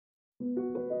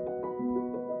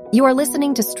You are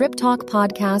listening to Strip Talk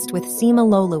Podcast with Seema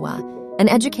Lolua, an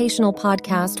educational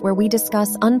podcast where we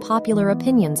discuss unpopular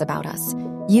opinions about us,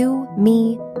 you,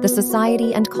 me, the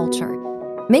society, and culture.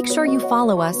 Make sure you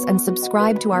follow us and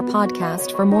subscribe to our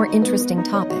podcast for more interesting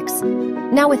topics.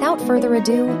 Now, without further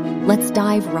ado, let's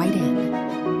dive right in.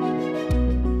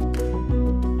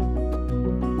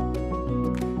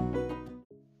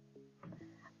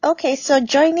 Okay, so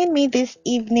joining me this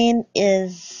evening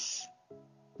is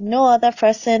no other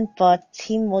person but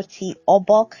Timothy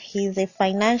Obok. He's a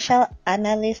financial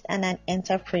analyst and an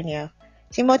entrepreneur.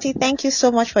 Timothy, thank you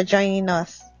so much for joining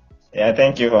us. Yeah,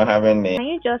 thank you for having me. Can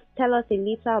you just tell us a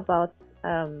little about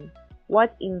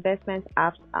what investment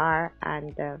apps are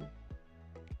and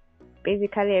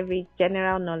basically every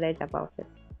general knowledge about it?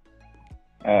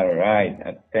 All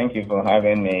right. Thank you for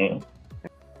having me.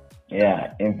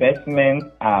 Yeah,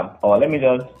 investment app, or let me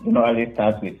just generally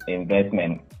start with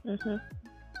investment. Mm-hmm.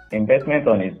 Investment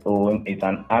on its own is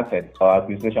an asset or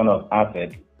acquisition of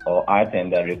assets or item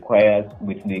that requires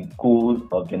with the goal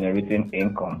of generating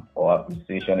income or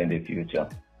appreciation in the future.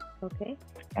 Okay.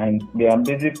 And there are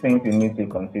basic things you need to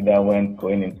consider when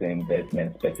going into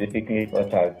investment, specifically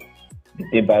such as the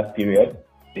payback period,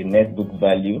 the net book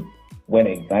value, when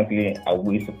exactly are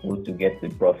we supposed to get the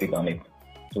profit on it.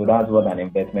 So that's what an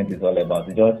investment is all about.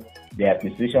 It's just the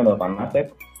acquisition of an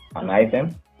asset, an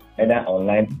item, either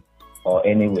online or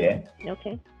anywhere.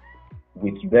 Okay.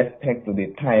 With respect to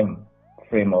the time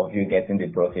frame of you getting the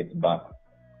profits back.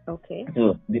 Okay.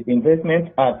 So the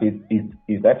investment app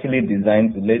is actually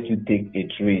designed to let you take a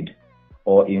trade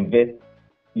or invest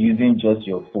using just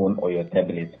your phone or your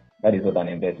tablet. That is what an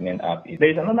investment app is.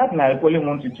 There is another thing I really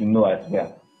want you to know as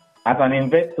well. As an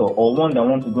investor or one that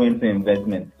wants to go into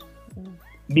investment,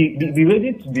 be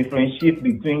ready to differentiate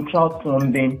between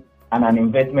crowdfunding and an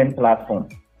investment platform.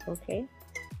 Okay.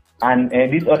 And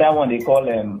this other one they call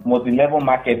multi-level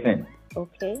marketing.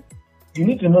 Okay. You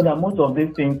need to know that most of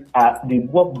these things they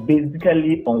work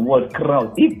basically on word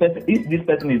crowd. If this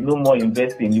person is no more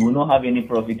investing, you will not have any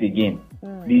profit again.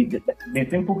 The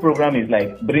simple program is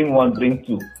like bring one, bring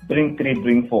two, bring three,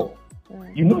 bring four.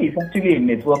 You know, it's actually a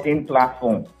networking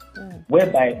platform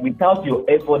whereby without your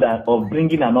effort of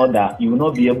bringing an order, you will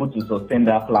not be able to sustain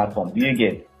that platform. Do you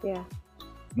get? Yeah.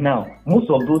 Now, most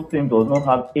of those things does not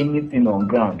have anything on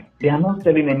ground. They are not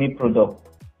selling any product.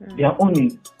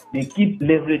 They keep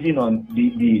leveraging on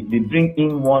they bring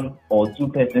in one or two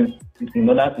persons in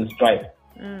order to strive.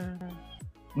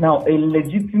 Now, a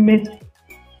legitimate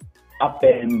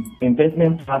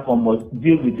investment platform must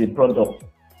deal with a product.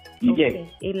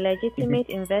 A legitimate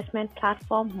investment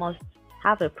platform must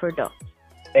have a product.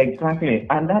 Exactly.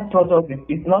 And that product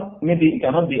is not, maybe it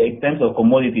cannot be in terms of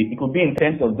commodity. It could be in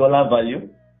terms of dollar value,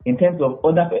 in terms of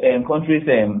other countries'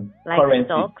 like currency.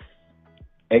 Stocks?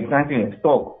 Exactly,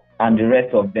 stock and the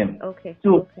rest of them. Okay.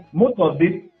 So most of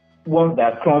these ones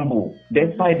that crumble,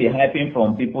 despite the hyping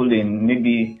from people in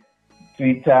maybe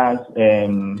Twitter,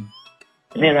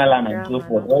 Maryland and so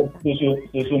forth, all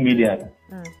social media.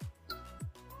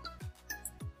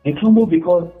 They crumble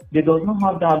because they does not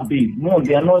have that base. No,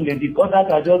 they are not legit.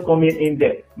 Others are just coming in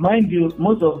there. Mind you,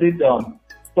 most of this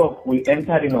stock we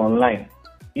entered in online.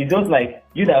 It's just like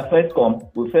you that first come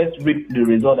will first reap the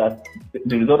result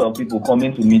of people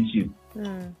coming to meet you.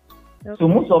 Okay. So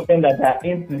most of them that are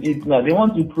into it now, they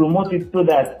want to promote it so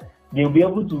that they'll be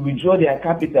able to withdraw their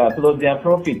capital plus their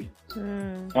profit.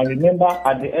 And remember,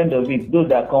 at the end of it, those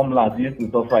that come last used to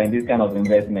suffer in this kind of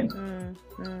investment.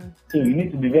 So you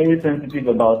need to be very sensitive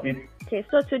about it. Okay,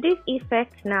 so to this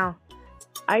effect now,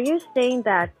 are you saying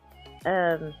that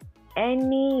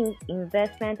any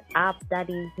investment app that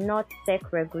is not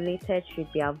SEC regulated should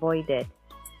be avoided?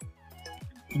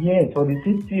 Yes, for the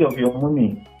safety of your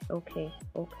money. Okay.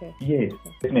 Yes.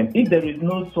 If there is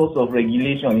no source of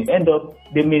regulation,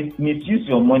 they may misuse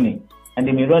your money and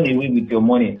they may run away with your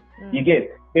money. You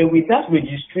get? But with that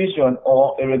registration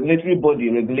or a regulatory body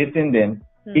regulating them,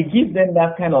 it gives them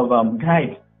that kind of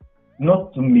guide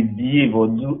not to misbehave or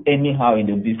do anyhow in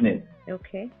the business.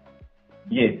 Okay.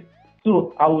 Yes.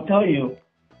 So I will tell you,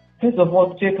 first of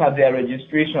all, check out their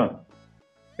registration.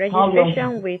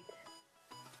 Registration with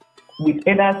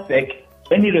either SEC,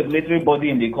 any regulatory body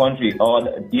in the country, or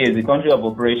the country of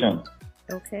operation.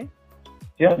 Okay. Do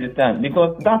you understand?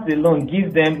 Because that alone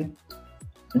gives them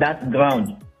that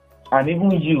ground. And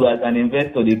even you as an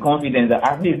investor, the confidence that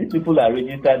at least these people are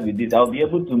registered with this, I'll be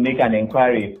able to make an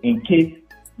inquiry in case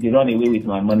they run away with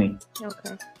my money.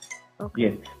 Okay.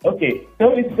 Yes. Okay. So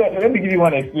let me give you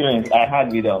one experience I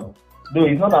had with them. Though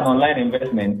it's not an online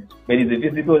investment, but it's a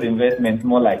physical investment,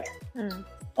 more like.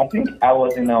 I think I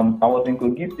was in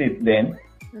Kogi State then,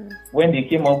 when they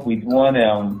came up with one,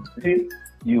 see,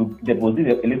 you deposit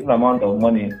a little amount of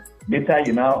money, later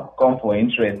you now come for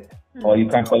interest, or you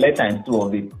can collect times 2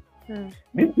 of it.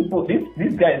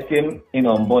 These guys came in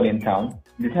on board in town,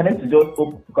 decided to just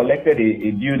collected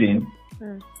a building,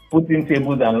 put in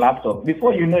tables and laptops.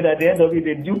 Before you know that, at the end of it,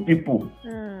 they do people.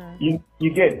 You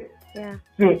get. Yeah.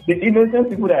 So the innocent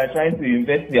people that are trying to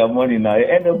invest their money now, they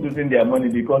end up losing their money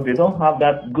because they don't have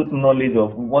that good knowledge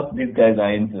of what these guys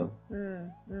are into.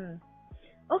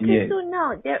 Okay, Yeah. so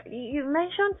now you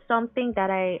mentioned something that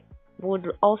I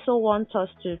would also want us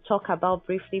to talk about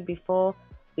briefly before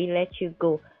we let you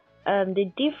go.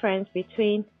 The difference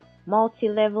between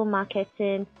multi-level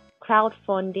marketing,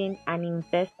 crowdfunding, and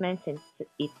investment in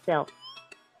itself.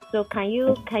 So can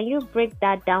you break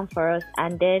that down for us,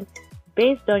 and then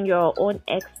based on your own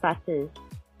expertise,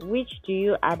 which do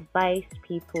you advise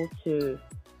people to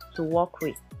work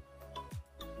with?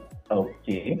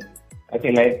 Okay,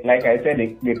 like I said,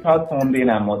 the crowdfunding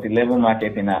and multi-level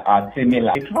marketing are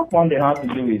similar. The crowdfunding has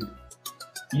to do with,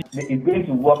 it's going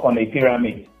to work on a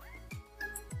pyramid.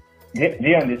 Do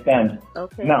you understand?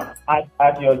 Okay. Now,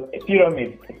 as your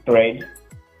pyramid spreads,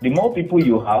 the more people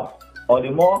you have, or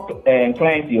the more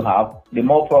clients you have, the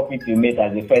more profit you make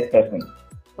as the first person.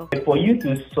 Okay. For you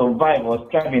to survive or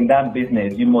strive in that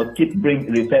business, you must keep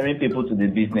referring people to the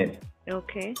business.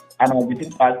 Okay. And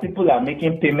as people are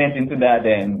making payments into that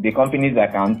the company's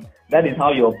account, that is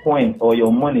how your points or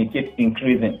your money keeps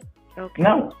increasing. Okay.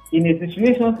 Now, in a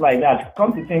situation like that,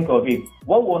 come to think of it,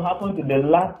 what will happen to the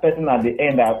last person at the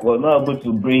end that was not able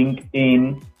to bring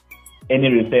in any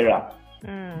referral?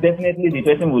 Definitely the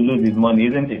person will lose his money,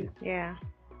 isn't it? Yeah.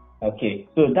 Okay,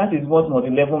 so that is what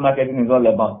multi-level marketing is all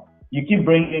about. You keep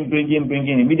bringing.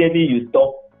 Immediately you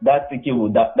stop, that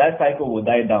cycle will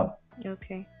die down.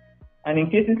 Okay. And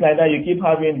in cases like that, you keep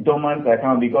having dormant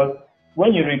account, because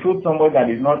when you recruit somebody that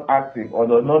is not active or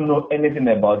does not know anything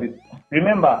about it,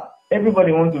 remember,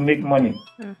 everybody wants to make money.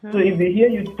 So if they hear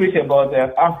you preach about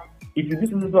if you do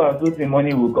so and so, the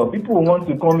money will come, people will want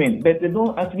to come in, but they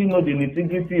don't actually know the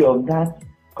nitty-gritty of that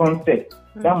concept,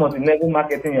 that multi-level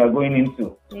marketing you are going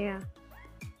into. Yeah.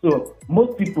 So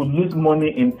most people lose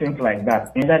money in things like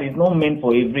that, and that is not meant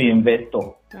for every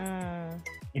investor.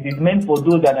 It is meant for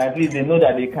those that at least they know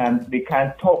that they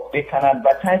can talk, they can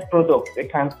advertise products, they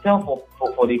can sell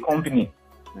for the company.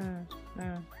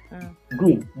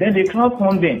 Good. Then the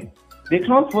crowdfunding. The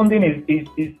crowdfunding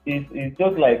is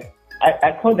just like,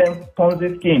 I call them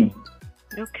Ponzi schemes.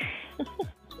 Okay.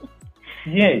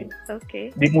 Yes.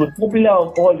 Okay. The most popular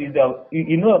of all is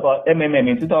you know about MMM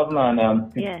in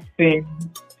 2016, Yes.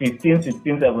 15,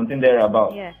 16, 17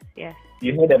 thereabout. Yes. Yes.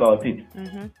 You heard about it.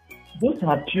 Those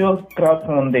are pure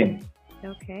crowdfunding.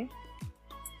 Okay.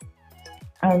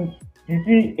 And you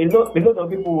see, a lot of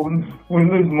people will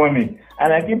lose money.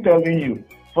 And I keep telling you,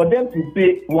 for them to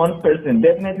pay one person,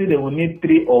 definitely they will need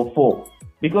 3 or 4.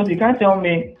 Because you can't tell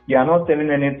me you are not selling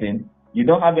anything, you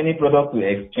don't have any product to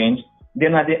exchange,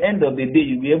 then at the end of the day,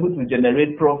 you'll be able to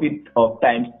generate profit of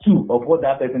 ×2 of what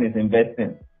that person is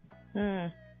investing.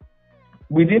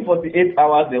 Within 48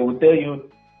 hours, they will tell you,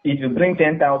 if you bring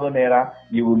 10,000 naira,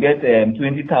 you will get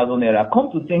 20,000 naira.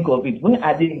 Come to think of it, when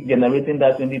are they generating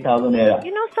that 20,000 naira?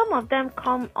 You know, some of them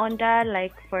come under,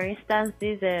 like, for instance,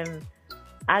 this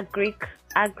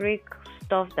agric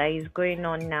stuff that is going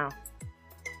on now.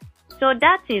 So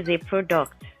that is a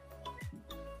product.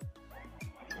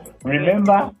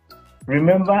 Remember,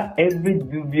 every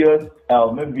dubious,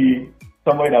 maybe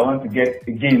somebody that wants to get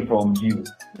a gain from you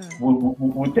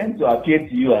will tend to appear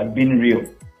to you as being real.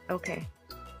 Okay.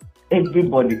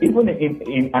 Everybody, even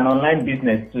in an online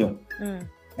business too. And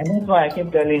that's why I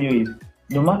keep telling you is,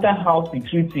 no matter how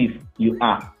secretive you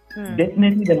are,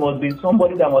 definitely there must be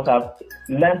somebody that must have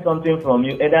learned something from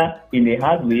you, either in a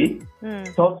hard way,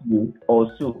 soft way,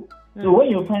 or so. So when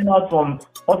you find out from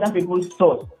other people's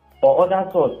source or other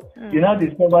source, you now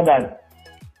discover that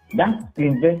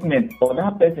investment or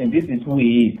that person, this is who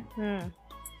he is.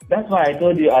 That's why I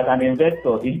told you, as an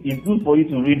investor, it's good for you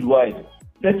to read wide.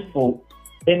 Search for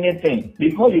anything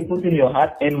before you put in your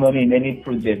hard-earned money in any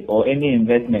project or any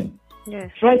investment. Yes.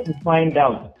 Try to find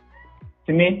out.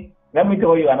 To me, let me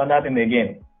tell you another thing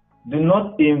again. Do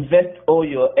not invest all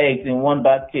your eggs in one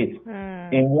basket,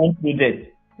 in one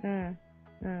project.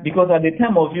 Because at the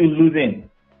time of you losing,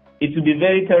 it will be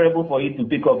very terrible for you to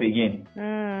pick up again.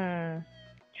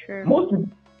 True.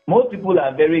 Most people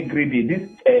are very greedy. This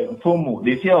FOMO,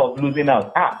 the fear of losing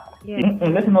out.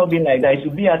 Let's not be like that. It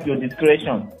should be at your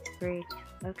discretion. Great.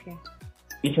 Okay.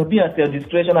 It should be at your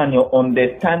discretion and your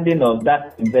understanding of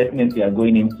that investment you are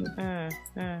going into.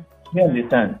 You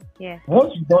understand? Yes.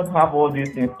 Once you don't have all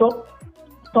these things,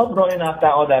 Stop running after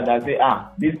others that say,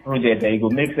 this project, it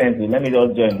will make sense, let me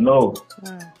just join. No.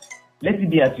 Let it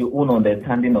be at your own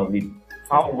understanding of it.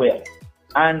 How well.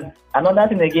 And another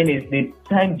thing again is the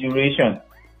time duration.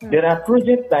 There are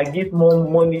projects that give more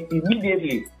money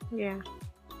immediately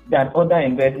than other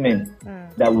investments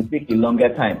that will take a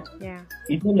longer time.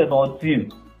 It's all about you.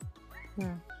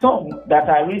 Some that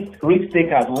are risk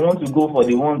takers will want to go for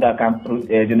the ones that can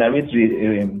generate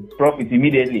profit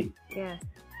immediately.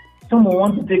 Some will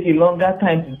want to take a longer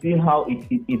time to see how it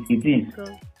is,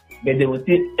 but they will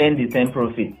still earn the same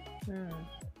profit.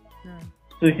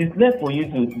 So it is left for you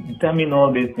to determine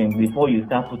all these things before you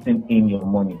start putting in your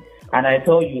money. And I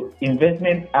tell you,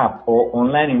 investment app or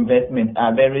online investment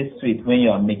are very sweet when you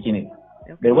are making it.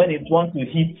 But when it wants to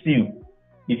hit you,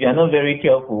 if you are not very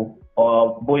careful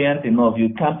or buoyant enough, you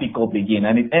can't pick up again.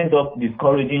 And it ends up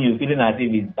discouraging you, feeling as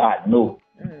if it's bad. No,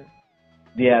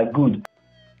 they are good.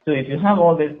 So if you have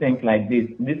all these things like this,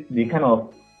 the kind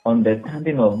of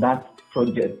understanding of that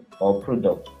project or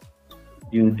product,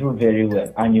 you will do very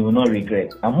well and you will not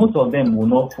regret. And most of them will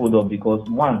not fold up because,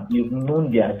 one, you've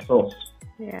known their source.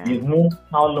 You've known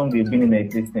how long they've been in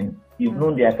existence. You've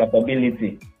known their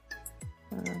capability.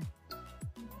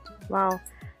 Wow.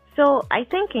 So I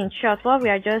think in short, what we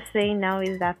are just saying now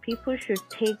is that people should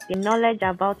take the knowledge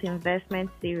about investment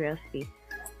seriously,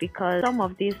 because some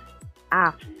of these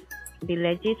apps, the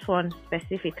legit ones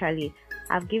specifically,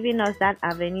 have given us that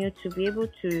avenue to be able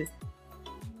to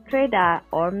trade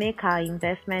or make our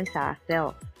investments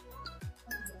ourselves.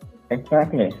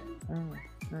 Exactly.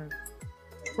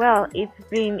 Well, it's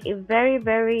been a very,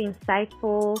 very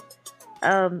insightful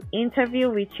interview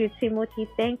with you, Timothy.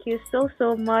 Thank you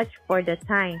so much for the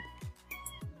time.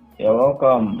 You're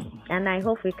welcome. And I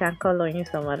hope we can call on you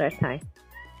some other time.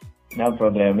 No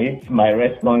problem. If my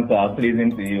response are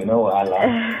pleasing to you, no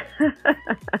Allah.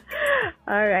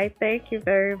 All right. Thank you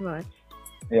very much.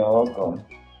 You're welcome.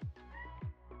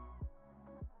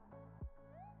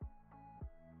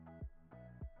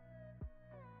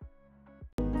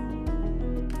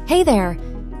 Hey there!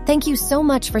 Thank you so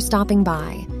much for stopping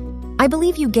by. I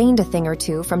believe you gained a thing or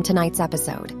two from tonight's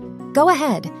episode. Go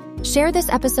ahead, share this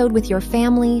episode with your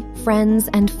family, friends,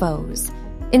 and foes.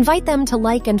 Invite them to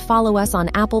like and follow us on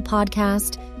Apple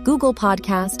Podcast, Google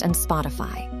Podcast, and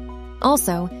Spotify.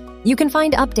 Also, you can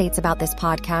find updates about this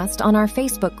podcast on our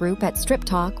Facebook group at Strip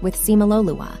Talk with Seema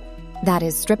Lolua. That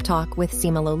is Strip Talk with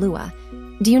Seema Lolua.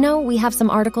 Do you know we have some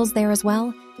articles there as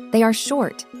well? They are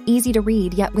short, easy to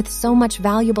read, yet with so much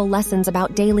valuable lessons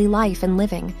about daily life and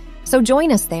living. So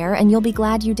join us there and you'll be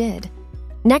glad you did.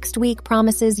 Next week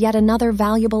promises yet another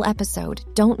valuable episode.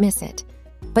 Don't miss it.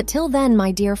 But till then,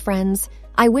 my dear friends,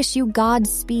 I wish you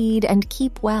Godspeed and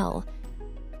keep well.